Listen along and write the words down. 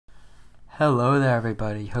Hello there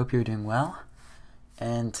everybody, hope you're doing well,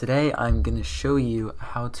 and today I'm going to show you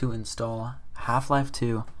how to install Half-Life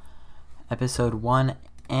 2 Episode 1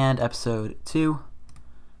 and Episode 2.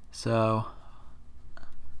 So,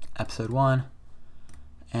 Episode 1,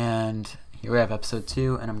 and here we have Episode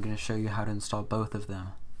 2, and I'm going to show you how to install both of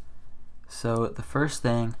them. So the first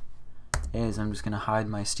thing is I'm just going to hide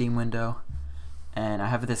my Steam window, and I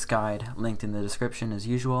have this guide linked in the description as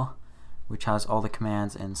usual, which has all the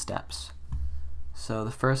commands and steps. So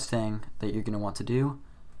the first thing that you're going to want to do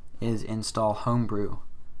is install Homebrew.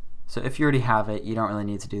 So if you already have it, you don't really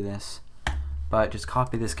need to do this, but just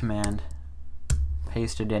copy this command,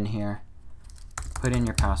 paste it in here, put in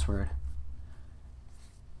your password,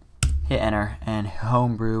 hit enter, and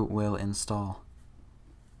Homebrew will install.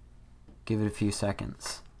 Give it a few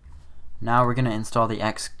seconds. Now we're going to install the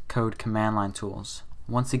Xcode command line tools.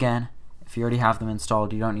 Once again, if you already have them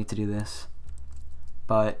installed, you don't need to do this,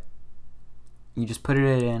 but you just put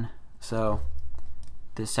it in. So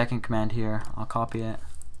this second command here, I'll copy it,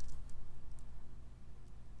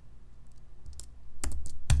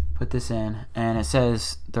 put this in, and it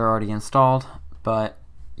says they're already installed, but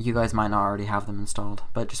you guys might not already have them installed,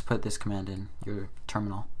 but just put this command in your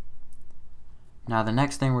terminal. Now the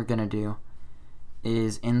next thing we're going to do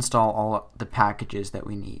is install all the packages that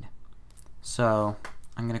we need. So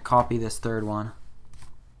I'm going to copy this third one,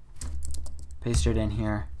 paste it in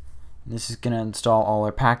here. This is going to install all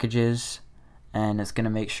our packages, and it's going to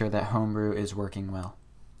make sure that Homebrew is working well.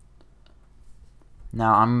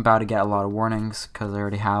 Now I'm about to get a lot of warnings because I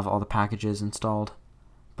already have all the packages installed,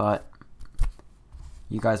 but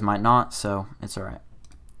you guys might not, so it's alright.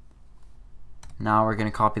 Now we're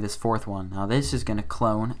going to copy this fourth one. Now this is going to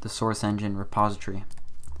clone the source engine repository.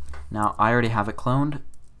 Now I already have it cloned,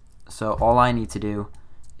 so all I need to do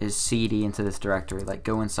is cd into this directory, like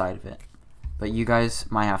go inside of it. But you guys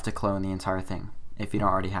might have to clone the entire thing if you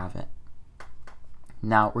don't already have it.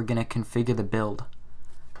 Now we're going to configure the build.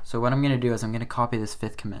 So what I'm going to do is I'm going to copy this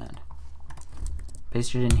fifth command,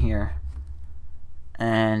 paste it in here,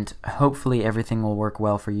 and hopefully everything will work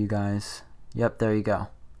well for you guys. Yep, there you go.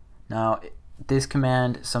 Now this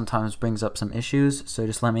command sometimes brings up some issues, so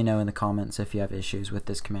just let me know in the comments if you have issues with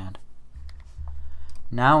this command.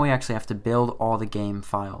 Now we actually have to build all the game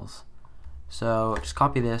files. So just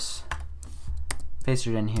copy this, paste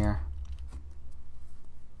it in here,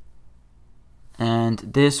 and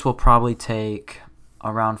this will probably take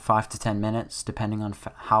around 5 to 10 minutes depending on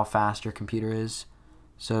how fast your computer is,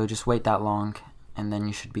 so just wait that long and then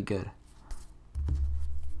you should be good.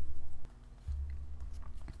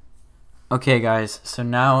 Okay guys, so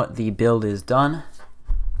now the build is done.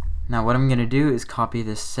 Now what I'm going to do is copy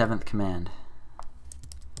this seventh command.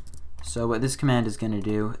 So what this command is going to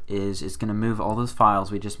do is it's going to move all those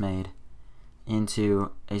files we just made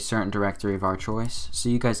into a certain directory of our choice, so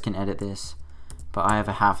you guys can edit this, but I have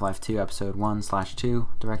a Half-Life 2 episode 1/2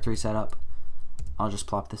 directory set up. I'll just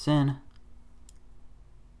plop this in.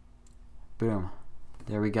 Boom,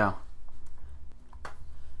 there we go.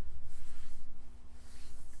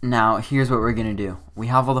 Now here's what we're gonna do. We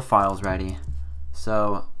have all the files ready,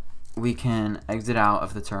 so we can exit out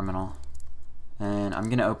of the terminal, and I'm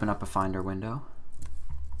gonna open up a Finder window,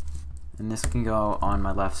 and this can go on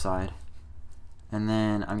my left side. And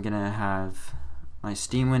then I'm gonna have my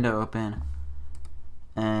Steam window open,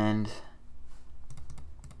 and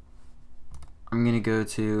I'm gonna go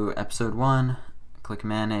to episode 1, click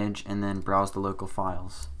manage, and then browse the local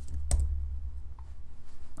files.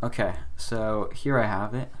 Okay, so here I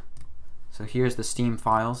have it. So here's the Steam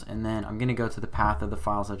files, and then I'm gonna go to the path of the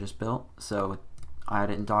files I just built. So I had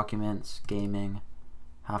it in documents, gaming,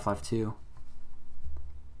 Half-Life 2.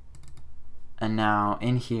 And now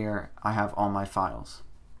in here I have all my files.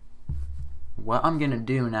 What I'm gonna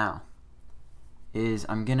do now is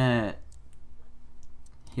I'm gonna,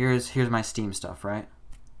 here's my Steam stuff, right?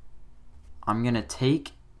 I'm gonna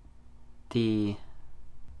take the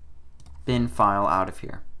bin file out of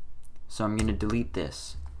here. So I'm gonna delete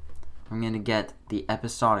this. I'm gonna get the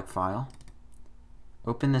episodic file,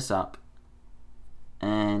 open this up,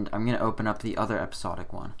 and I'm gonna open up the other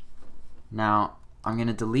episodic one. Now I'm going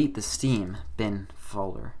to delete the Steam bin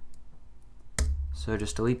folder. So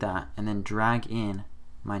just delete that and then drag in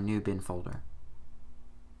my new bin folder.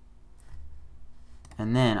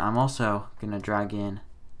 And then I'm also going to drag in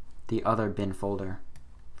the other bin folder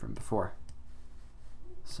from before.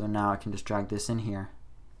 So now I can just drag this in here.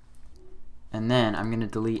 And then I'm going to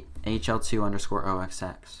delete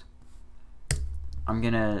hl2_oxx. I'm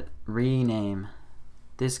going to rename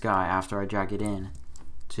this guy after I drag it in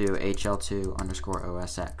to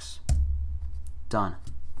hl2_osx. Done.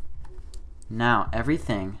 Now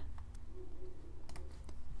everything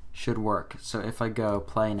should work. So if I go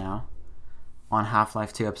play now on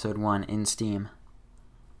Half-Life 2 Episode 1 in Steam,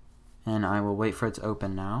 and I will wait for it to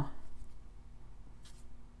open now.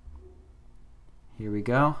 Here we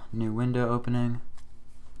go, new window opening.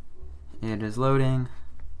 It is loading.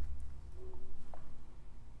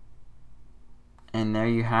 And there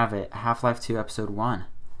you have it, Half-Life 2 Episode 1.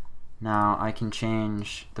 Now I can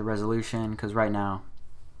change the resolution, because right now,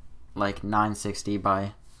 like 960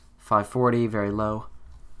 by 540, very low.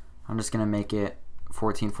 I'm just going to make it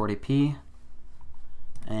 1440p.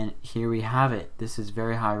 And here we have it. This is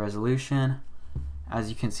very high resolution. As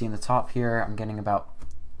you can see in the top here, I'm getting about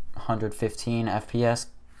 115 FPS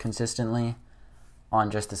consistently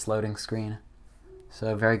on just this loading screen.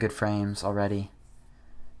 So very good frames already.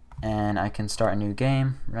 And I can start a new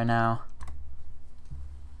game right now.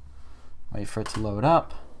 Wait for it to load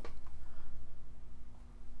up.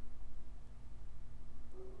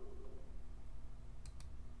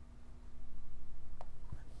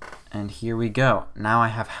 And here we go. Now I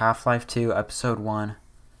have Half-Life 2 Episode 1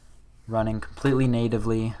 running completely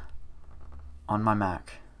natively on my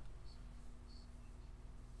Mac.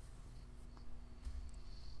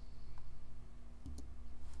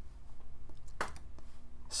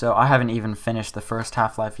 So I haven't even finished the first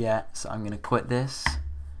Half-Life yet, so I'm going to quit this.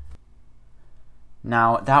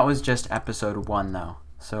 Now that was just Episode 1 though,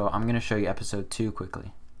 so I'm going to show you Episode 2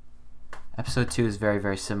 quickly. Episode 2 is very,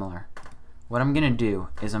 very similar. What I'm going to do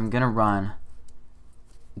is I'm going to run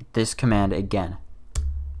this command again.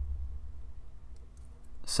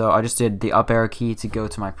 So I just did the up arrow key to go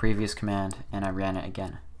to my previous command, and I ran it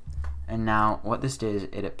again. And now what this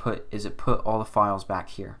did is it put all the files back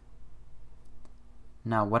here.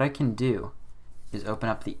 Now what I can do is open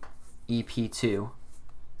up the EP2,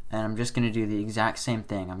 and I'm just going to do the exact same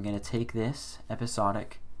thing. I'm going to take this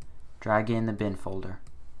episodic, drag it in the bin folder.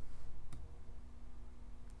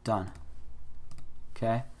 Done.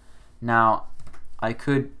 Okay. Now I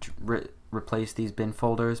could replace these bin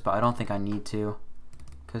folders, but I don't think I need to,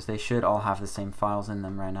 because they should all have the same files in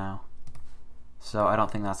them right now. So I don't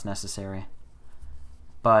think that's necessary.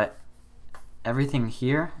 But everything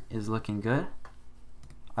here is looking good.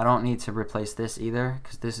 I don't need to replace this either,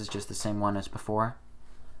 because this is just the same one as before.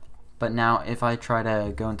 But now if I try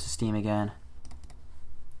to go into Steam again,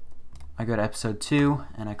 I go to Episode 2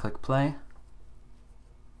 and I click play.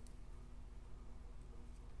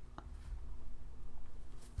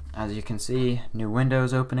 As you can see, new window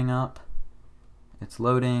is opening up. It's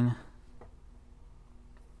loading.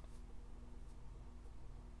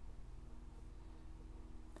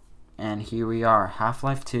 And here we are,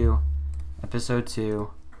 Half-Life 2, Episode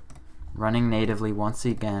 2, running natively once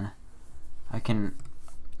again. I can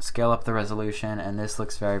scale up the resolution, and this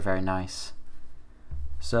looks very, very nice.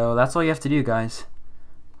 So that's all you have to do, guys.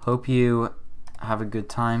 Hope you have a good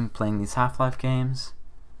time playing these Half-Life games.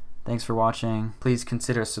 Thanks for watching. Please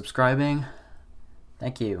consider subscribing.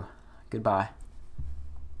 Thank you. Goodbye.